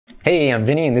Hey, I'm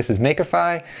Vinny and this is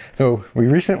Makerfi. So we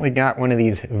recently got one of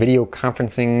these video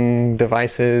conferencing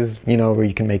devices, where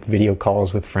you can make video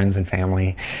calls with friends and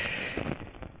family.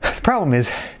 The problem is,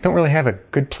 I don't really have a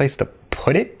good place to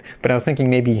put it, but I was thinking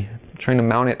maybe trying to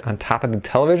mount it on top of the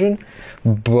television,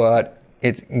 but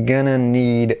it's gonna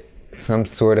need some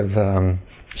sort of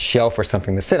shelf or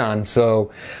something to sit on. So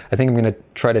I think I'm going to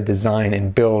try to design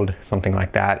and build something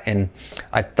like that. And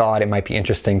I thought it might be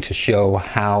interesting to show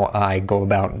how I go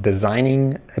about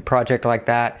designing a project like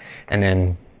that and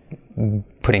then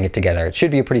putting it together. It should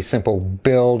be a pretty simple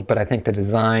build, but I think the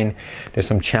design, there's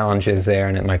some challenges there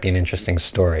and it might be an interesting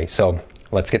story. So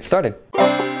let's get started.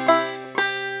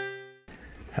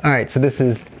 All right, so this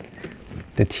is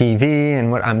the TV, and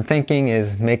what I'm thinking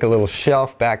is make a little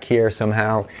shelf back here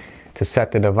somehow to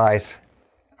set the device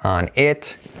on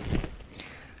it.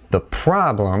 The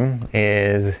problem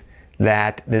is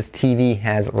that this TV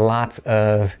has lots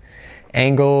of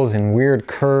angles and weird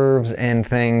curves and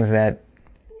things that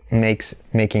makes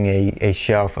making a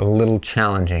shelf a little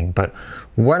challenging. But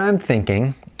what I'm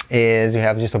thinking is you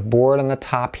have just a board on the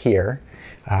top here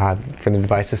for the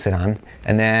device to sit on,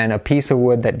 and then a piece of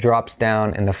wood that drops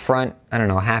down in the front, I don't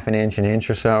know, half an inch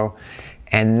or so.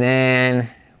 And then,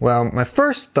 well, my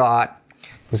first thought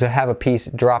was to have a piece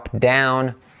drop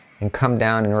down and come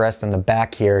down and rest on the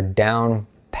back here, down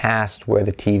past where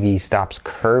the TV stops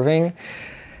curving.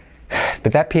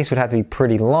 But that piece would have to be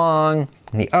pretty long.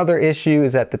 And the other issue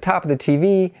is that the top of the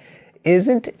TV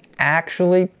isn't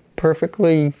actually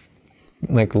perfectly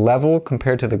level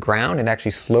compared to the ground. It actually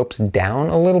slopes down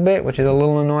a little bit, which is a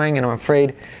little annoying, and I'm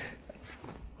afraid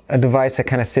a device that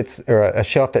kind of sits, or a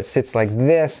shelf that sits like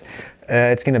this,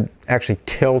 it's going to actually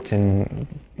tilt and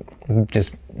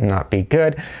just not be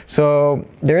good. So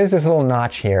there is this little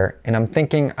notch here, and I'm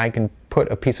thinking I can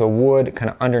put a piece of wood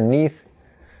kind of underneath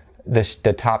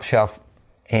the top shelf,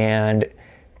 and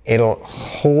it'll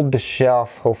hold the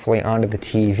shelf hopefully onto the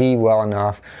TV well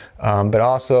enough. But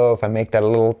also, if I make that a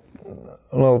little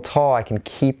tall, I can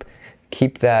keep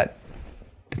the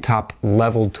top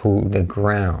leveled to the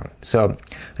ground. So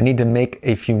I need to make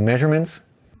a few measurements.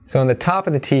 So on the top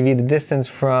of the TV, the distance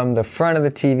from the front of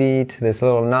the TV to this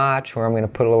little notch where I'm going to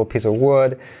put a little piece of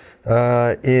wood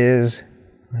is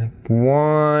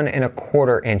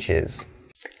 1¼ inches.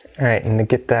 All right, and to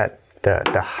get that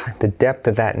the depth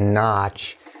of that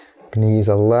notch, I'm going to use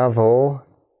a level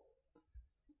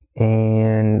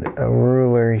and a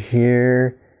ruler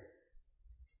here.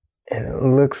 And it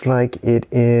looks like it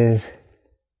is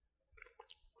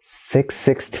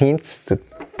 6/16 to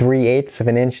 3/8 of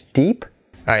an inch deep.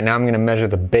 All right, now I'm going to measure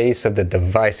the base of the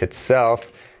device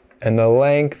itself, and the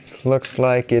length looks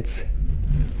like it's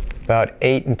about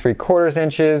 8¾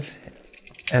 inches,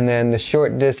 and then the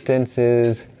short distance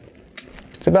it's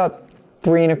about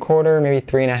 3¼ maybe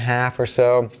 3½ or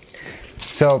so.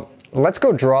 So let's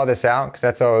go draw this out, because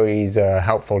that's always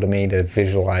helpful to me to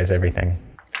visualize everything.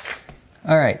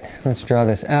 All right, let's draw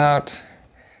this out.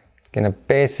 It's gonna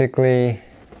basically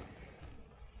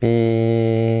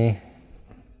be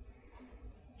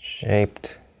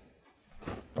shaped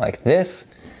like this.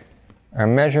 Our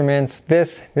measurements,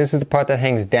 this is the part that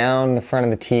hangs down the front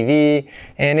of the TV,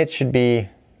 and it should be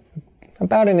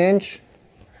about an inch.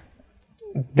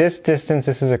 This distance,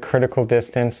 this is a critical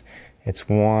distance. It's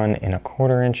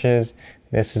 1¼ inches.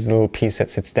 This is the little piece that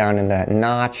sits down in that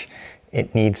notch.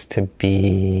 It needs to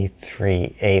be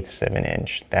 3/8 of an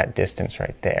inch, that distance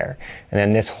right there. And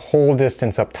then this whole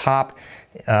distance up top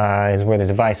is where the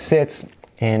device sits,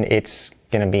 and it's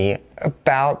going to be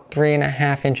about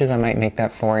 3½ inches. I might make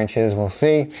that 4 inches, we'll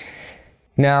see.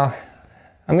 Now,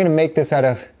 I'm going to make this out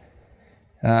of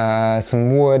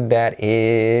some wood that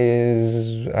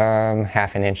is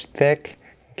 ½ an inch thick,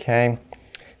 okay?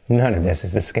 None of this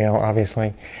is to scale,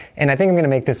 obviously. And I think I'm going to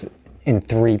make this in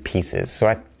 3 pieces. So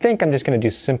I think I'm just going to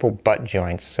do simple butt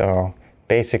joints. So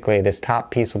basically this top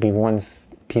piece will be one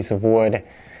piece of wood.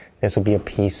 This will be a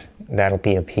piece. That'll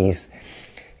be a piece.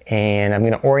 And I'm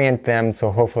going to orient them,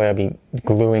 so hopefully I'll be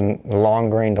gluing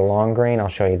long grain to long grain. I'll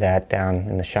show you that down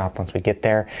in the shop once we get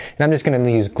there. And I'm just going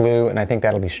to use glue, and I think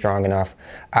that'll be strong enough.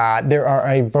 There are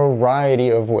a variety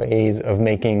of ways of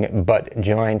making butt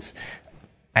joints.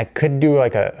 I could do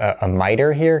like a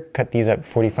miter here, cut these at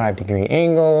 45-degree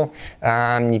angle.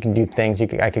 You can do things,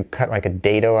 I could cut like a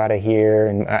dado out of here,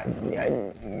 and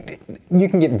you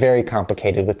can get very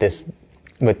complicated with this,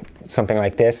 with something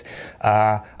like this.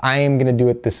 I am gonna do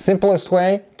it the simplest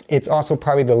way. It's also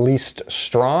probably the least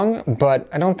strong, but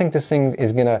I don't think this thing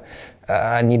is gonna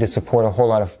need to support a whole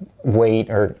lot of weight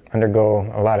or undergo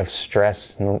a lot of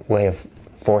stress in the way of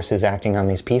forces acting on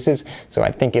these pieces. So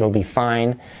I think it'll be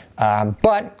fine.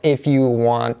 But if you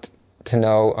want to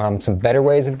know some better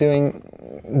ways of doing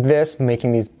this,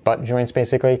 making these butt joints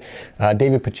basically,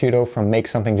 David Picciuto from Make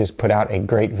Something just put out a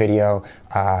great video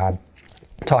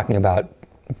talking about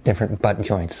different butt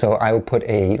joints. So I will put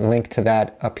a link to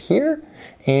that up here,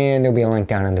 and there'll be a link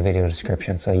down in the video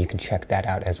description so you can check that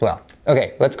out as well.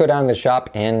 Okay, let's go down to the shop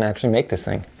and actually make this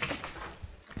thing.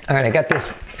 All right, I got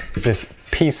this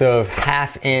piece of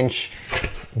 1/2-inch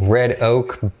red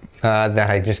oak that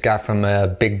I just got from a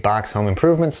big box home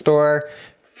improvement store.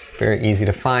 Very easy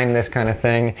to find this kind of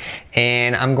thing.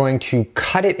 And I'm going to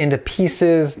cut it into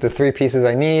pieces, the 3 pieces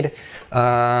I need,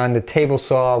 on the table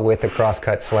saw with the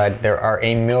crosscut sled. There are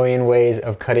a million ways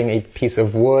of cutting a piece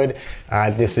of wood.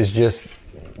 This is just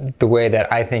the way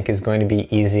that I think is going to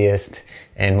be easiest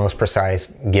and most precise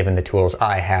given the tools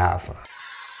I have.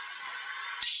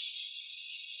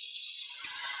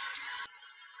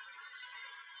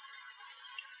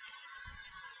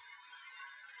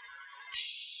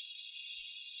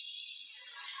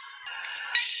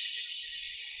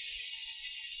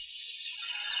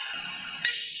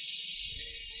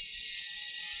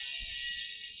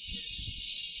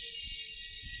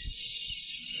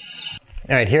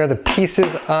 All right, here are the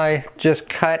pieces I just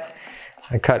cut.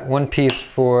 I cut one piece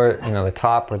for, the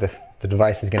top where the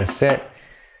device is going to sit.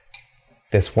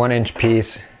 This 1-inch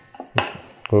piece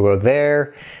will go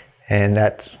there, and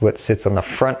that's what sits on the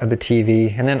front of the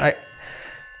TV. And then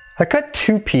I cut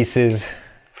 2 pieces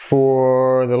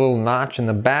for the little notch in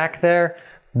the back there,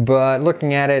 but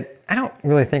looking at it, I don't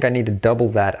really think I need to double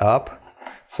that up.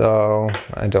 So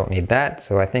I don't need that.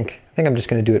 So I think I'm just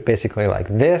going to do it basically like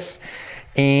this.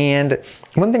 And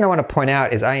one thing I want to point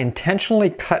out is I intentionally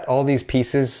cut all these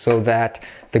pieces so that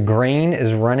the grain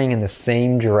is running in the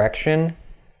same direction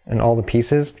in all the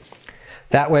pieces.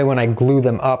 That way when I glue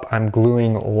them up, I'm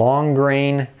gluing long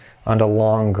grain onto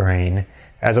long grain,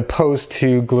 as opposed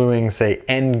to gluing, say,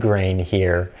 end grain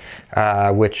here,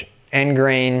 which end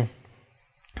grain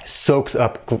soaks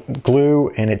up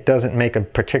glue and it doesn't make a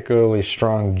particularly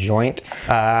strong joint.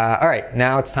 All right,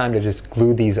 now it's time to just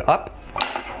glue these up.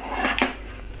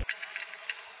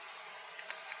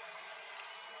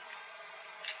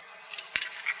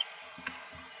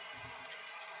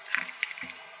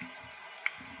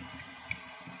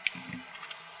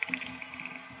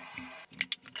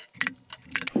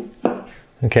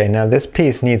 Okay, now this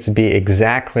piece needs to be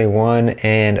exactly 1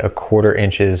 1/4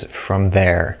 inches from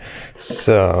there.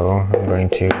 So I'm going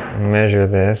to measure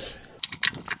this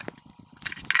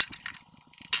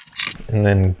and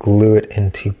then glue it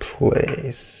into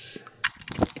place.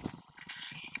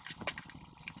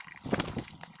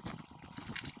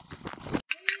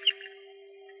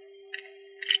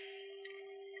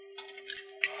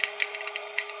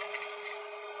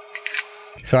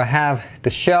 So I have the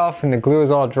shelf and the glue is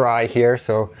all dry here,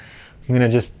 so I'm gonna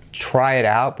just try it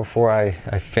out before I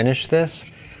finish this.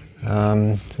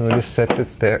 So we'll just set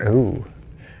this there. Ooh.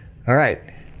 All right,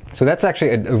 so that's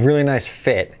actually a really nice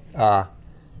fit. Yeah,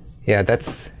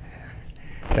 that's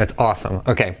awesome.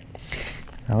 Okay,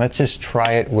 now let's just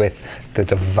try it with the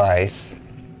device.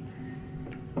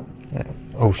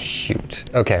 Oh shoot,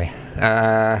 okay.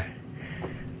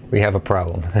 We have a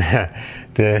problem.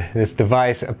 This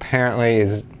device apparently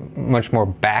is much more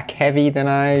back heavy than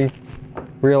I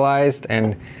realized,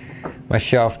 and my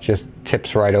shelf just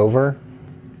tips right over.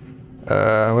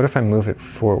 What if I move it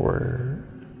forward?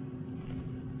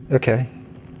 Okay.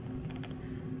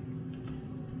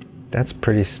 That's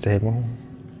pretty stable.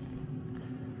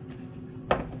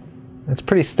 That's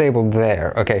pretty stable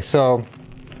there. Okay, so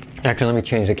actually let me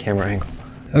change the camera angle.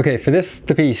 Okay, for this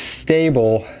to be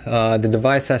stable, the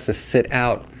device has to sit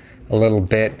out a little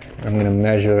bit. I'm gonna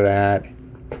measure that.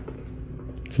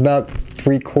 It's about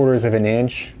 3/4 of an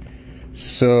inch.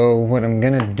 So what I'm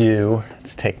gonna do,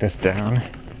 let's take this down.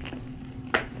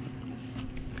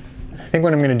 I think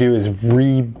what I'm gonna do is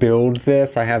rebuild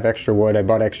this. I have extra wood, I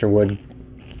bought extra wood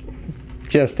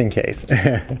just in case.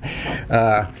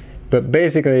 But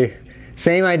basically,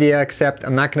 same idea, except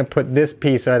I'm not gonna put this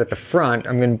piece right at the front.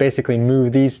 I'm gonna basically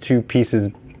move these 2 pieces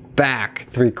back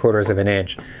 3/4 of an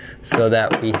inch so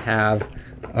that we have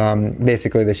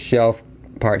basically the shelf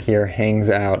part here hangs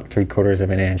out 3/4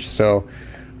 of an inch. So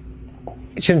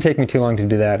it shouldn't take me too long to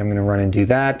do that. I'm gonna run and do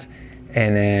that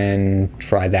and then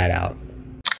try that out.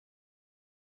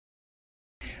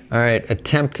 All right,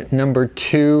 attempt number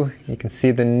 2. You can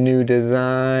see the new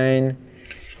design.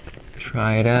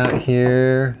 Try it out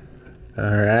here.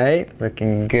 All right,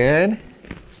 looking good.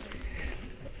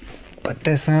 Put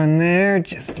this on there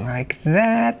just like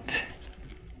that.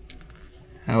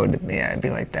 How would it be? It'd be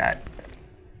like that.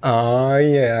 Oh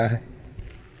yeah.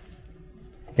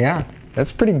 Yeah,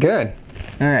 That's pretty good.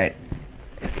 All right.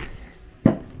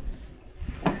 I'm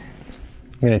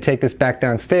gonna take this back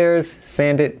downstairs,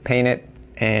 sand it, paint it,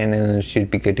 and it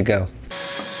should be good to go.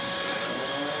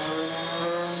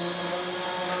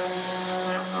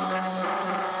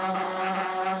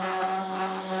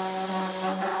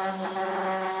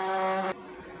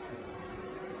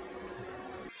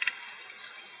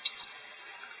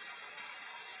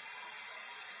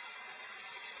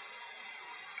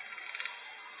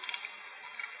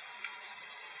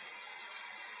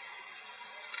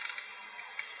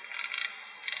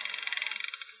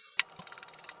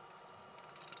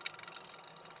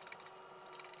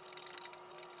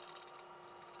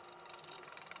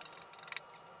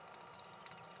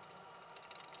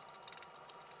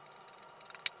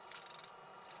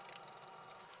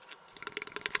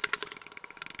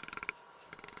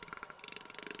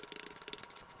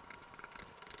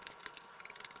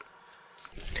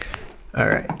 All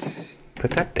right,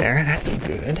 put that there, that's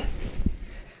good.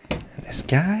 And this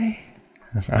guy,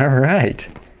 all right.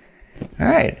 All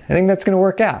right, I think that's gonna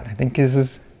work out. I think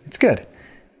it's good.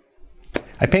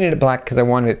 I painted it black because I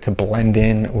wanted it to blend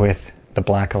in with the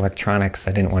black electronics.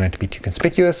 I didn't want it to be too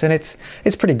conspicuous, and it's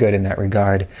pretty good in that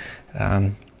regard. It's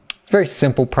a very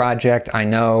simple project, I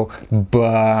know,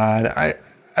 but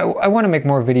I want to make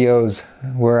more videos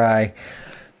where I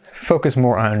focus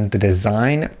more on the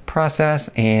design process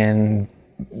and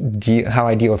how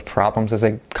I deal with problems as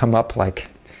they come up, like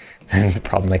the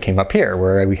problem that came up here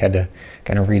where we had to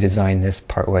kind of redesign this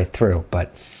partway through.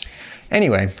 But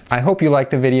anyway, I hope you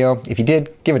liked the video. If you did,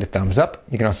 give it a thumbs up.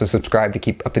 You can also subscribe to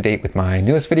keep up to date with my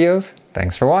newest videos.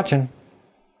 Thanks for watching.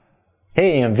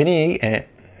 Hey, I'm Vinny, and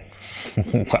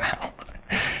wow.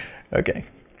 Okay,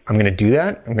 I'm gonna do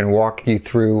that. I'm gonna walk you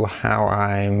through how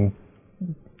I'm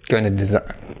going to design,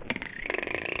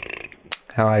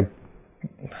 oh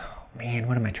man,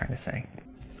 what am I trying to say?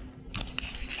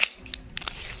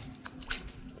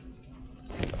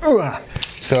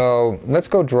 So let's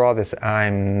go draw this.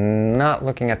 I'm not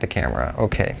looking at the camera.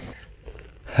 Okay.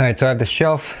 All right, so I have the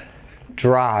shelf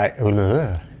dry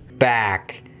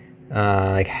back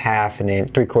like half an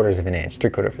inch, 3/4 of an inch,